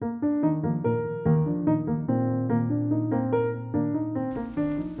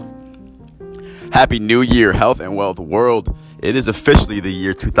Happy New Year, health and wealth world. It is officially the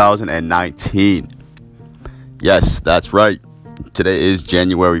year 2019. Yes, that's right. Today is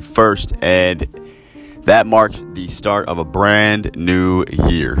January 1st, and that marks the start of a brand new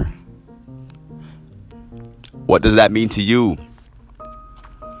year. What does that mean to you?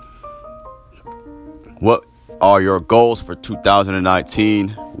 What are your goals for 2019?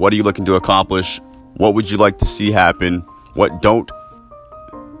 What are you looking to accomplish? What would you like to see happen? What don't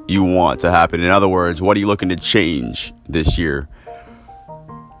you want to happen? In other words, what are you looking to change this year?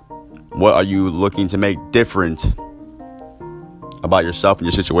 What are you looking to make different about yourself and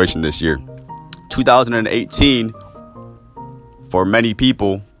your situation this year? 2018, for many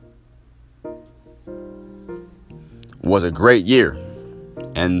people, was a great year.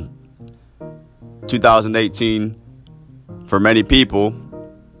 And 2018, for many people,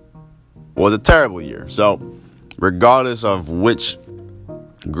 was a terrible year. So, regardless of which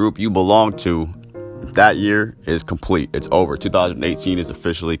group you belong to, that year is complete. It's over. 2018 is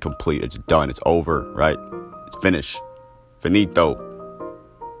officially complete. It's done. It's over, right? It's finished. Finito.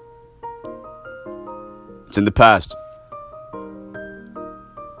 It's in the past.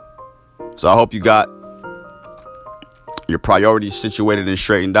 So I hope you got your priorities situated and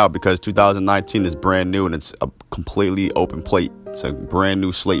straightened out, because 2019 is brand new and it's a completely open plate. It's a brand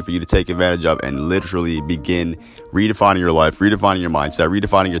new slate for you to take advantage of and literally begin redefining your life, redefining your mindset,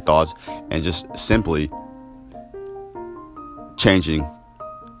 redefining your thoughts, and just simply changing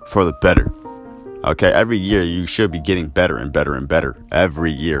for the better. Okay, every year you should be getting better and better and better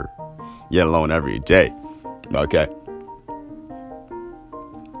every year, yet alone every day. Okay.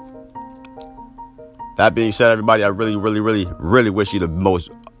 That being said, everybody, I really wish you the most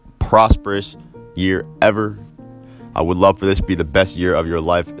prosperous year ever. I would love for this to be the best year of your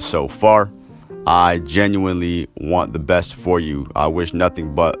life so far. I genuinely want the best for you. I wish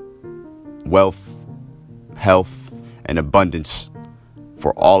nothing but wealth, health, and abundance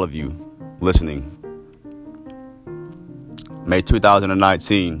for all of you listening. May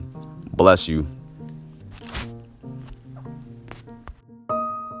 2019 bless you.